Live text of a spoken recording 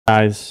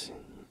Guys,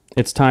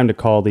 it's time to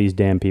call these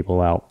damn people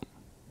out.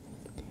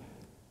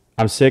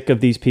 I'm sick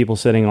of these people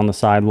sitting on the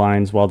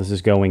sidelines while this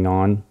is going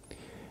on,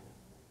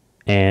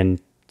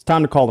 and it's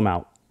time to call them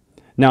out.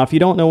 Now, if you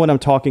don't know what I'm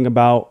talking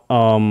about,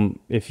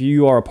 if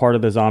you are a part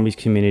of the zombies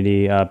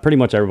community, pretty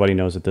much everybody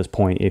knows at this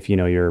point, if you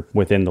know you're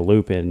within the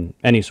loop in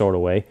any sort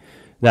of way,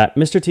 that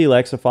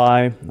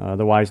MrTLexify,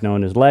 otherwise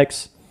known as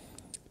Lex,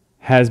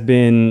 has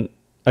been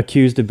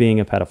accused of being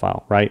a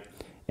pedophile, right?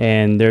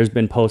 And there's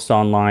been posts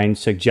online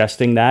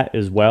suggesting that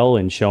as well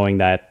and showing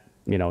that,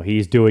 you know,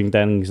 he's doing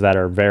things that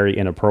are very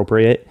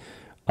inappropriate.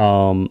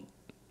 And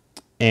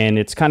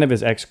it's kind of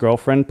his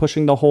ex-girlfriend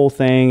pushing the whole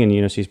thing. And,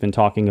 you know, she's been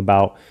talking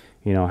about,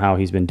 you know, how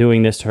he's been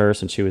doing this to her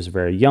since she was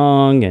very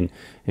young and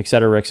et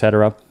cetera, et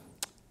cetera.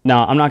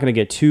 Now, I'm not going to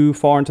get too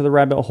far into the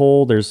rabbit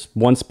hole. There's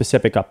one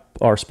specific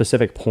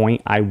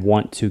point I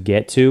want to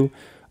get to.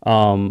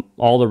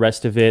 All the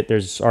rest of it,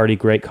 there's already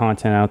great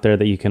content out there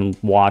that you can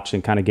watch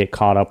and kind of get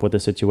caught up with the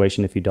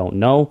situation if you don't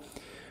know.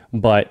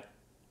 But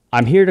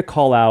I'm here to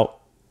call out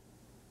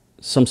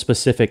some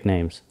specific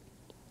names.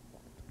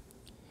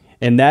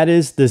 And that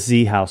is the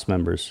Z House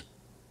members.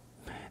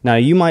 Now,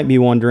 you might be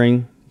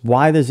wondering,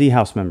 why the Z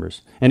House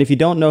members? And if you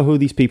don't know who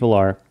these people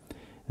are,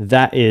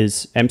 that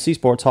is MC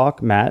Sports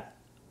Hawk, Matt,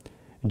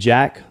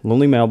 Jack,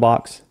 Lonely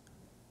Mailbox,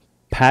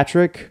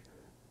 Patrick,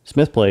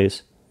 Smith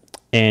Plays,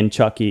 and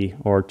Chucky,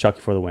 or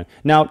Chucky for the win.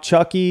 Now,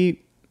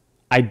 Chucky,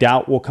 I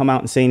doubt will come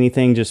out and say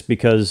anything just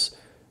because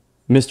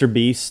Mr.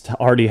 Beast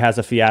already has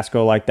a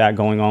fiasco like that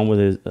going on with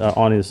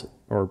his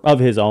of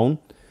his own,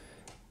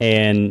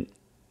 and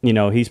you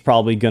know he's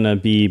probably gonna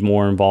be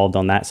more involved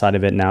on that side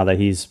of it now that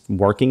he's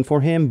working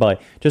for him.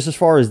 But just as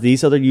far as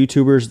these other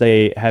YouTubers,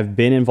 they have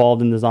been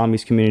involved in the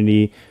zombies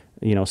community,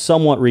 you know,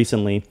 somewhat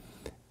recently,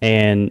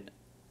 and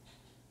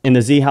in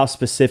the Z House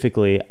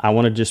specifically, I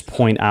want to just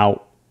point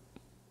out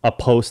a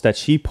post that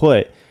she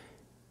put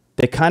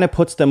that kind of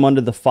puts them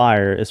under the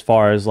fire as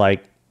far as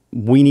like,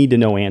 we need to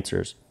know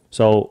answers.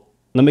 So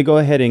let me go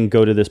ahead and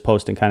go to this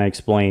post and kind of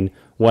explain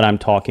what I'm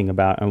talking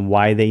about and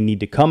why they need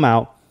to come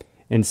out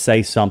and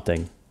say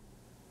something.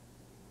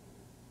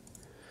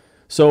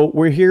 So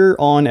we're here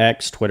on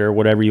X, Twitter,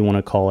 whatever you want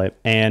to call it.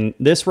 And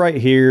this right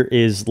here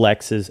is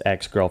Lex's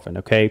ex-girlfriend,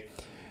 okay?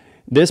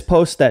 This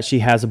post that she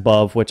has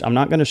above, which I'm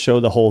not going to show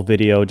the whole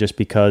video just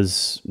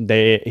because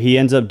he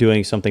ends up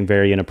doing something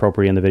very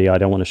inappropriate in the video I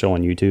don't want to show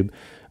on YouTube.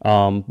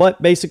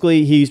 But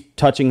basically, he's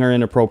touching her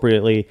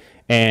inappropriately,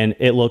 and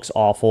it looks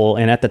awful.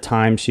 And at the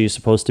time, she's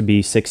supposed to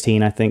be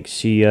 16. I think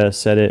she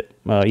said it.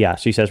 Yeah,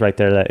 she says right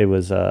there that it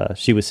was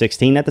she was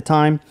 16 at the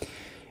time,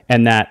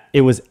 and that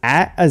it was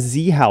at a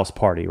Z House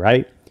party,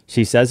 right?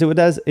 She says it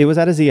was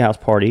at a Z House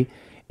party,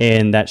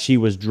 and that she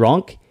was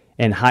drunk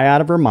and high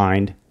out of her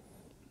mind.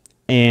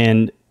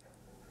 And,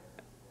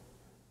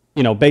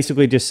 you know,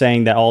 basically just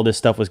saying that all this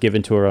stuff was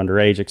given to her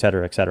underage, et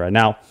cetera, et cetera.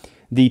 Now,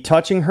 the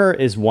touching her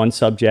is one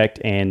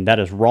subject, and that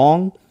is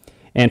wrong.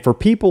 And for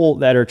people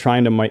that are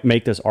trying to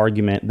make this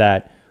argument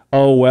that,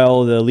 oh,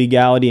 well, the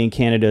legality in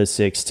Canada is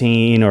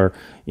 16 or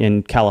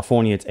in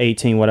California it's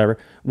 18,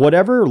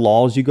 whatever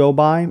laws you go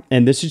by,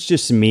 and this is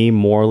just me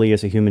morally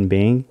as a human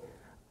being,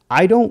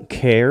 I don't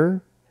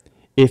care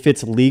if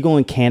it's legal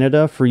in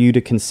Canada for you to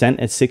consent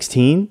at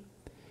 16.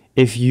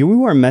 If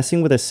you are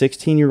messing with a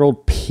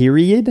 16-year-old,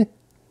 period,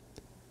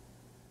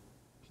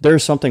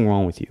 there's something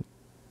wrong with you.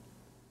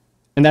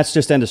 And that's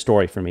just end of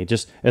story for me.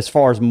 Just as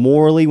far as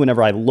morally,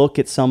 whenever I look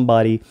at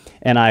somebody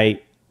and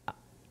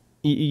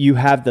you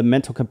have the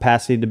mental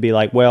capacity to be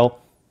like, well,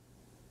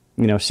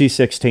 you know, she's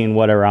 16,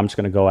 whatever, I'm just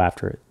going to go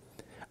after it.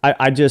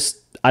 I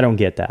don't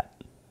get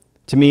that.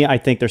 To me, I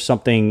think there's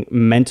something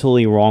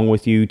mentally wrong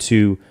with you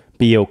to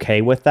be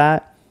okay with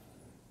that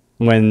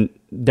when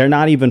they're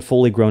not even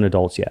fully grown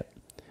adults yet.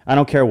 I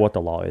don't care what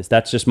the law is.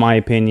 That's just my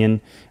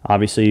opinion.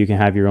 Obviously, you can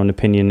have your own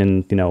opinion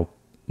in, you know,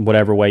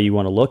 whatever way you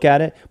want to look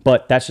at it,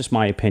 but that's just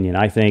my opinion.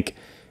 I think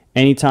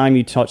anytime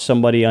you touch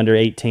somebody under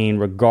 18,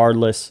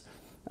 regardless,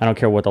 I don't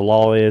care what the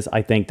law is,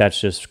 I think that's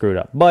just screwed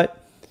up.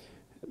 But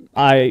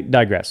I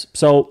digress.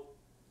 So,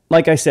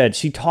 like I said,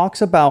 she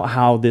talks about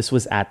how this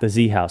was at the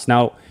Z House.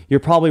 Now, you're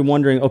probably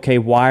wondering, okay,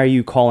 why are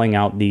you calling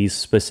out these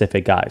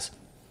specific guys?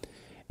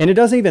 And it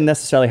doesn't even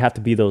necessarily have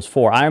to be those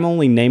four. I'm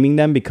only naming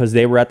them because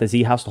they were at the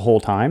Z House the whole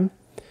time.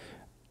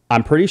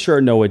 I'm pretty sure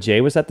Noah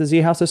J was at the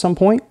Z House at some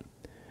point.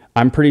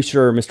 I'm pretty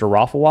sure Mr.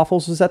 Raffle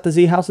Waffles was at the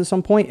Z House at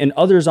some point. And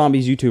other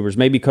zombies YouTubers,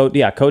 maybe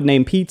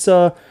Codename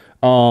Pizza,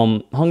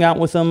 hung out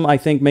with them, I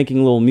think, making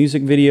a little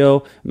music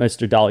video,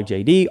 Mr. Dolly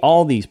JD,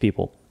 all these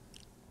people.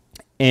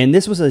 And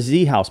this was a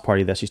Z House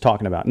party that she's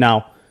talking about.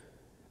 Now,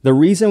 the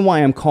reason why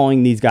I'm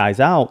calling these guys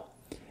out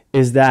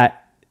is that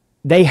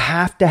they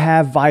have to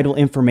have vital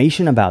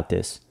information about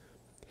this.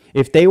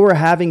 If they were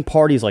having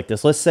parties like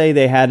this, let's say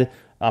they had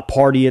a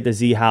party at the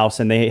Z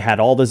House and they had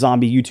all the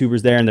zombie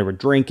YouTubers there and they were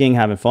drinking,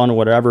 having fun or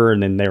whatever,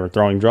 and then they were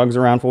throwing drugs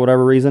around for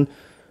whatever reason,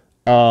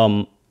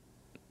 you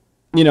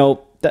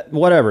know,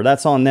 whatever,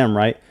 that's on them,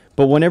 right?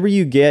 But whenever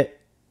you get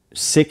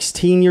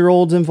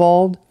 16-year-olds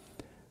involved,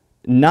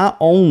 not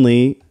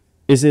only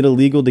is it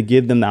illegal to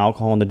give them the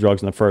alcohol and the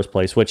drugs in the first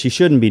place, which you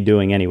shouldn't be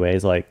doing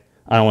anyways. Like,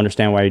 I don't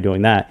understand why you're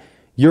doing that.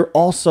 You're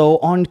also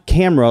on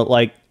camera.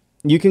 Like,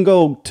 you can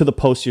go to the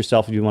post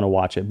yourself if you want to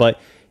watch it, but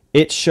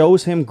it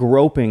shows him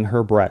groping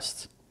her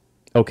breasts.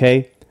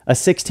 Okay? A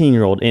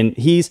 16-year-old, and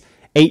he's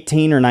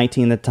 18 or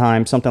 19 at the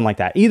time, something like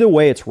that. Either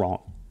way, it's wrong,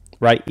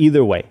 right?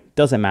 Either way,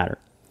 doesn't matter.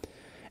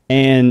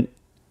 And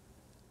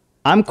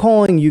I'm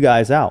calling you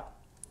guys out.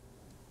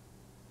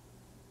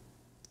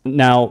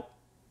 Now,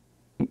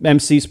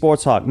 MC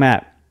Sports Hawk,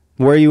 Matt,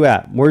 where are you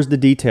at? Where's the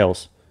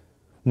details?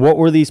 What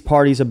were these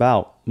parties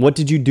about? What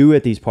did you do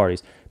at these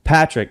parties?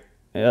 Patrick,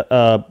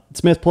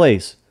 Smith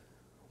Place,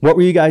 what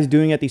were you guys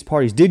doing at these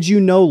parties? Did you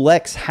know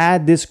Lex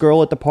had this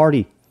girl at the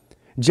party?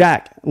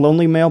 Jack,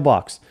 Lonely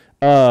Mailbox,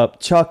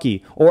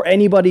 Chucky, or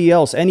anybody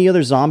else, any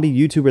other zombie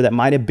YouTuber that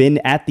might have been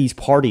at these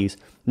parties,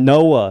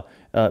 Noah,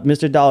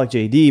 Mr.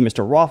 Dalek JD,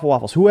 Mr. Waffle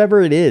Waffles,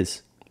 whoever it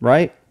is,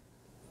 right?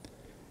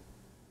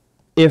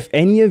 If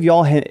any of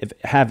y'all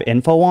have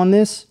info on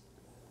this,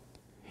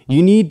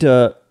 you need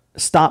to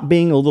stop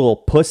being a little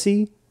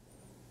pussy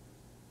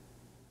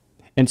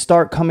and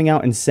start coming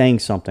out and saying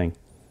something.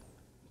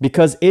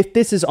 Because if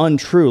this is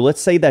untrue, let's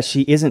say that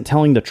she isn't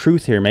telling the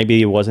truth here.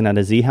 Maybe it wasn't at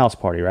a Z House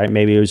party, right?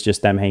 Maybe it was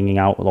just them hanging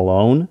out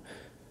alone.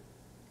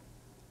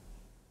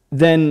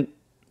 Then,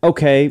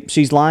 okay,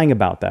 she's lying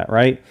about that,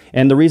 right?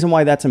 And the reason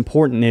why that's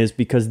important is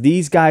because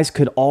these guys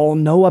could all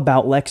know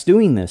about Lex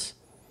doing this.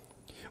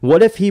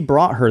 What if he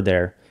brought her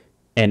there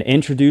and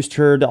introduced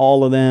her to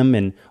all of them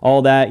and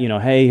all that, you know,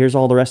 hey, here's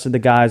all the rest of the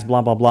guys,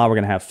 blah, blah, blah, we're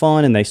going to have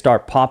fun. And they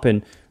start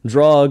popping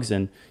drugs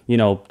and, you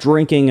know,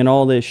 drinking and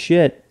all this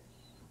shit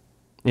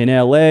in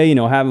LA, you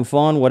know, having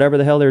fun, whatever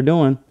the hell they're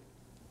doing.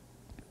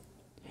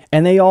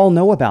 And they all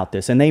know about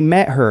this and they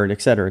met her,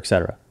 et cetera, et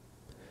cetera.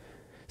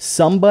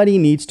 Somebody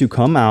needs to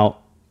come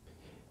out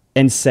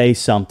and say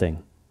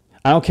something.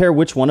 I don't care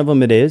which one of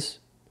them it is,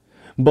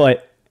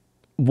 but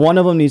one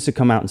of them needs to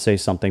come out and say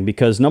something,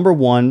 because number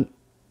one,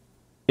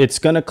 it's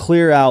going to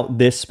clear out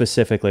this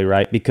specifically,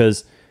 right?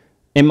 Because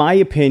in my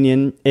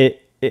opinion,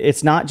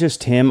 it's not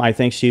just him. I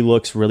think she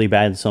looks really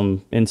bad in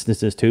some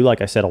instances too,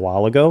 like I said a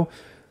while ago.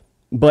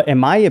 But in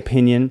my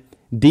opinion,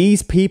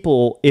 these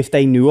people, if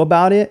they knew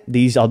about it,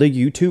 these other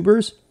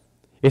YouTubers,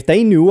 if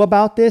they knew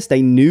about this,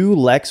 they knew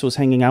Lex was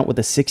hanging out with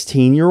a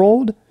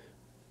 16-year-old,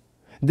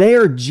 they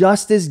are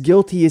just as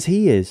guilty as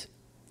he is.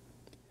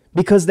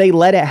 Because they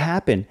let it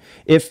happen.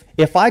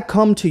 If I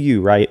come to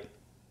you, right,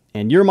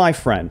 and you're my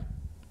friend,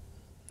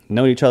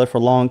 known each other for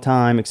a long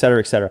time, et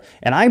cetera,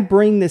 and I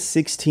bring this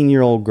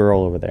 16-year-old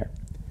girl over there,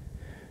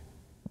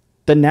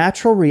 the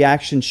natural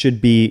reaction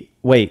should be,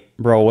 wait,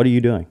 bro, what are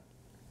you doing?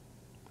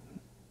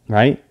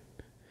 Right?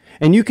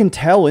 And you can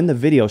tell in the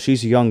video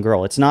she's a young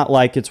girl. It's not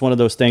like it's one of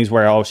those things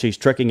where, oh, she's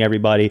tricking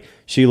everybody.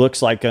 She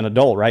looks like an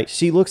adult, right?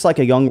 She looks like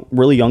a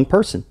really young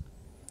person.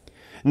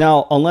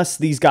 Now, unless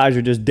these guys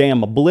are just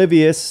damn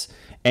oblivious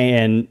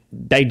and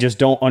they just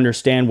don't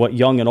understand what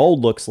young and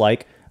old looks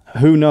like,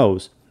 who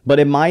knows? But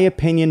in my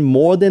opinion,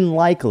 more than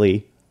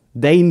likely,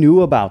 they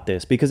knew about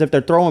this, because if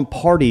they're throwing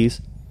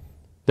parties,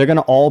 they're going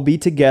to all be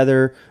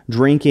together,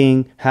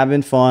 drinking,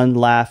 having fun,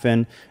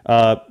 laughing.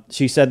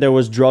 She said there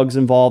was drugs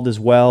involved as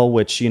well,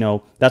 which, you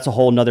know, that's a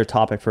whole nother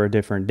topic for a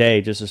different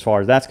day, just as far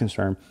as that's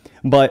concerned.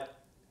 But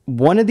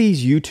one of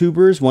these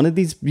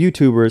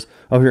YouTubers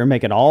over here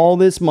making all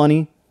this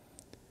money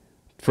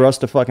for us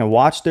to fucking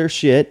watch their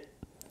shit,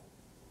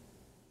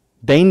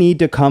 they need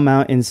to come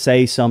out and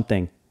say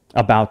something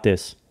about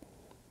this.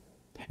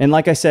 And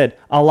like I said,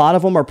 a lot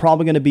of them are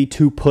probably going to be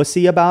too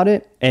pussy about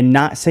it and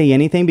not say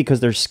anything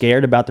because they're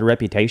scared about their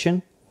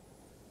reputation.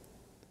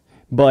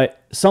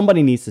 But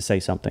somebody needs to say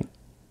something.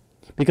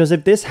 Because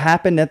if this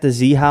happened at the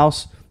Z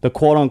House, the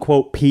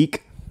quote-unquote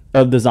peak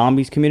of the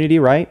zombies community,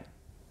 right?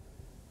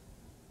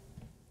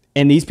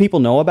 And these people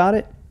know about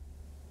it,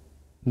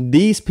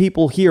 these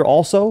people here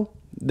also,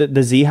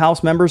 the Z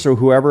House members or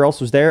whoever else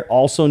was there,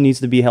 also needs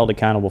to be held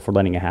accountable for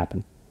letting it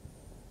happen.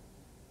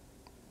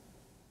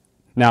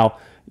 Now,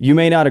 you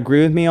may not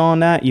agree with me on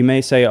that. You may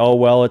say, oh,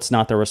 well, it's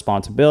not their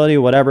responsibility,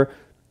 whatever.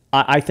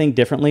 I think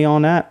differently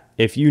on that.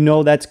 If you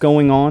know that's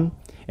going on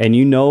and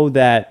you know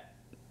that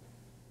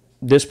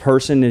this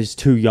person is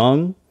too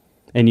young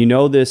and you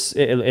know this,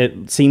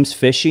 it seems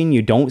fishy, and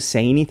you don't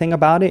say anything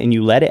about it and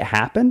you let it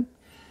happen,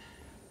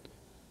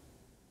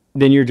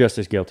 then you're just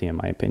as guilty, in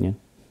my opinion.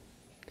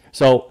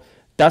 So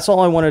that's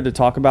all I wanted to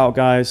talk about,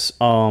 guys.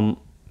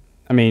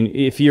 I mean,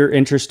 if you're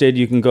interested,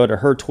 you can go to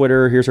her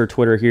Twitter. Here's her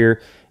Twitter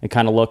here, and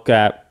kind of look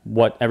at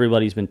what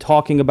everybody's been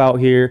talking about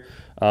here.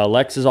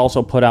 Lex has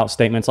also put out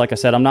statements. Like I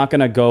said, I'm not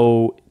going to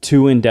go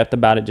too in depth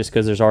about it just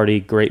because there's already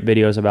great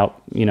videos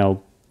about, you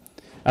know,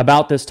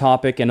 about this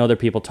topic and other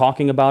people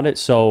talking about it.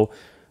 So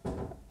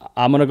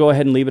I'm going to go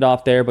ahead and leave it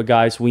off there. But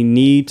guys, we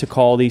need to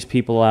call these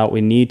people out.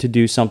 We need to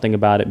do something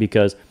about it,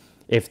 because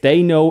if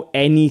they know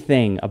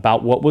anything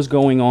about what was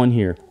going on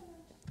here,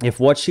 if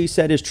what she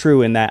said is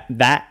true and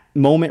that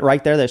moment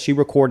right there that she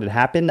recorded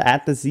happened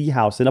at the Z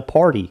House in a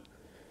party,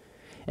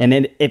 and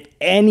then if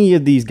any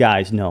of these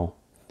guys know,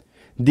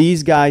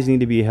 These guys need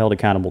to be held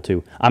accountable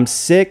too. I'm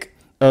sick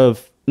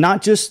of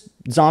not just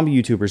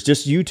zombie YouTubers,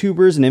 just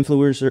YouTubers and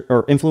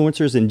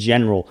influencers in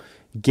general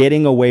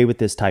getting away with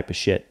this type of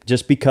shit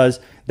just because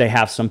they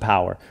have some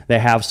power, they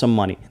have some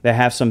money, they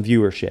have some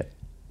viewership,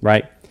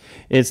 right?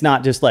 It's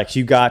not just Lex.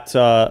 You got,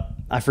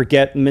 I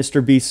forget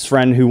Mr. Beast's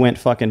friend who went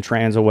fucking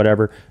trans or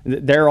whatever.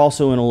 They're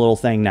also in a little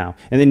thing now.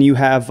 And then you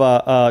have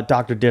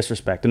Dr.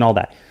 Disrespect and all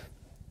that.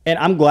 And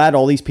I'm glad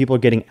all these people are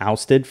getting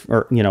ousted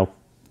or, you know,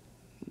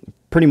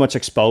 pretty much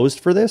exposed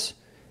for this.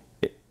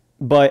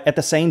 But at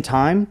the same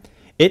time,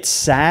 it's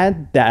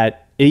sad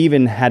that it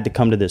even had to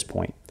come to this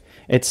point.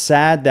 It's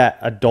sad that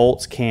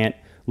adults can't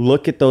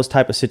look at those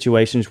type of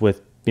situations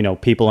with, you know,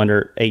 people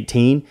under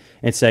 18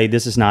 and say,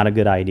 this is not a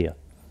good idea,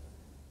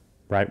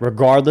 right?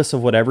 Regardless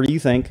of whatever you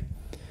think,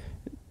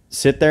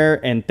 sit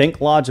there and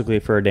think logically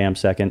for a damn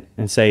second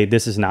and say,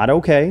 this is not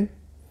okay.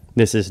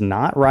 This is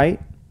not right.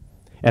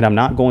 And I'm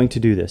not going to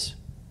do this.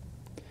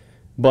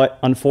 But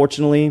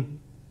unfortunately,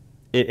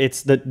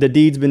 it's the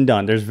deed's been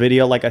done. There's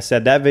video, like I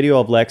said, that video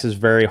of Lex is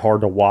very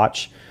hard to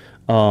watch,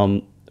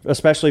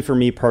 especially for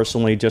me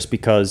personally, just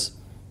because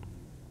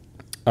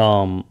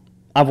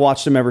I've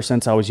watched him ever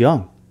since I was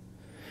young.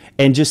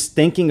 And just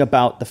thinking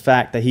about the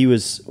fact that he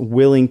was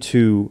willing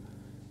to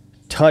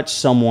touch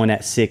someone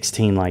at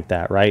 16 like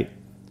that, right?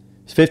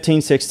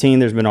 15, 16,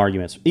 there's been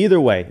arguments. Either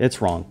way,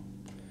 it's wrong.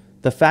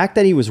 The fact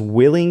that he was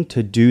willing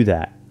to do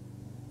that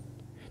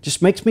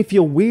just makes me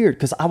feel weird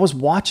because I was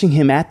watching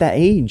him at that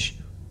age.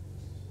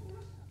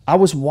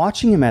 And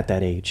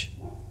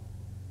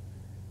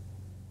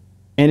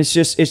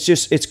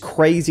it's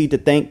crazy to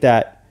think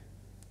that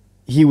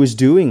he was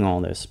doing all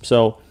this.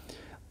 So,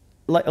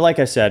 like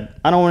I said,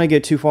 I don't want to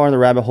get too far in the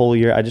rabbit hole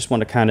here. I just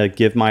want to kind of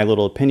give my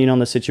little opinion on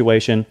the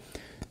situation.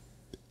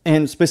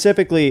 And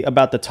specifically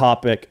about the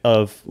topic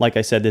of, like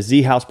I said, the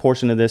Z House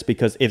portion of this,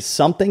 because if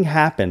something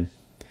happened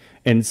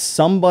and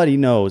somebody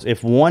knows,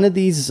 if one of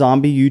these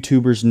zombie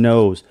YouTubers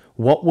knows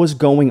what was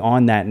going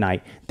on that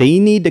night, they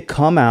need to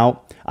come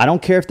out. I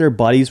don't care if they're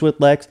buddies with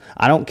Lex.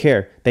 I don't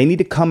care. They need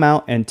to come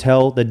out and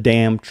tell the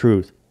damn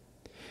truth.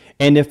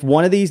 And if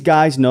one of these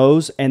guys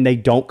knows and they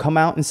don't come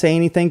out and say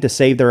anything to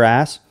save their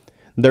ass,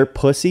 they're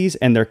pussies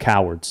and they're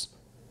cowards.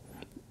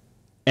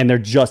 And they're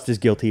just as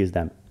guilty as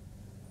them.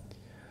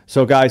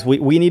 So guys,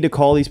 we need to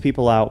call these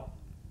people out.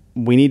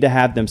 We need to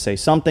have them say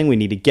something. We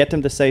need to get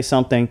them to say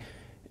something.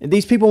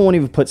 These people won't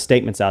even put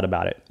statements out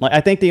about it. Like,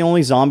 I think the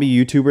only zombie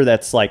YouTuber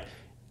that's like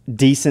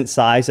decent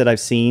size that I've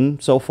seen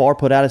so far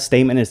put out a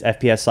statement is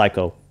FPS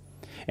Psycho.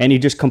 And he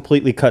just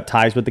completely cut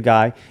ties with the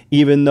guy,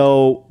 even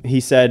though he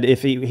said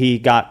if he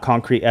got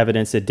concrete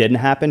evidence it didn't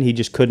happen, he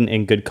just couldn't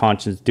in good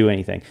conscience do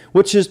anything.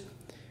 Which is,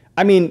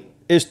 I mean,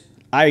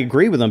 I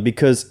agree with him,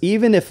 because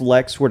even if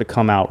Lex were to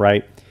come out,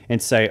 right, and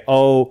say,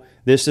 oh,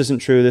 this isn't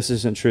true, this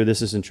isn't true,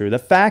 this isn't true. The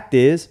fact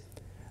is,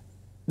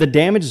 the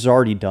damage is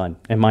already done,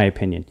 in my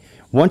opinion.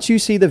 Once you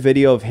see the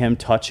video of him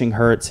touching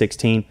her at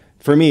 16,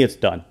 for me, it's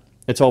done.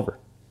 It's over.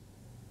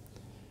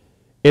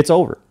 It's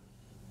over.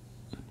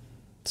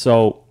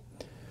 So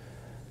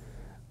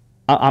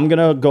I'm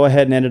going to go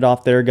ahead and end it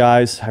off there,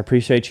 guys. I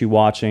appreciate you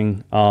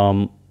watching.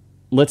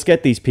 Let's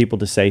get these people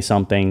to say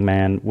something,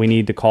 man. We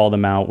need to call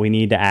them out. We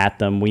need to at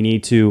them. We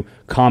need to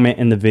comment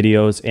in the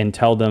videos and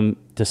tell them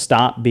to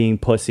stop being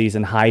pussies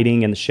and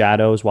hiding in the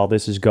shadows while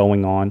this is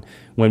going on.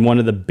 When one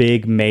of the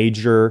big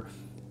major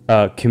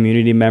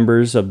community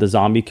members of the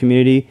zombie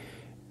community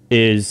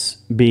is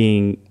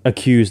being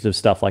accused of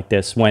stuff like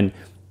this, when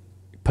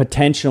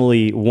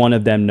potentially one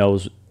of them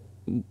knows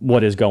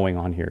what is going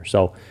on here.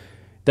 So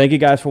thank you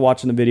guys for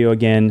watching the video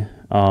again.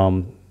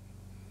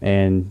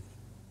 And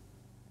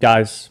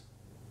guys,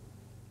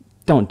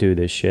 don't do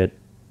this shit.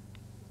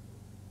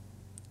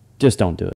 Just don't do it.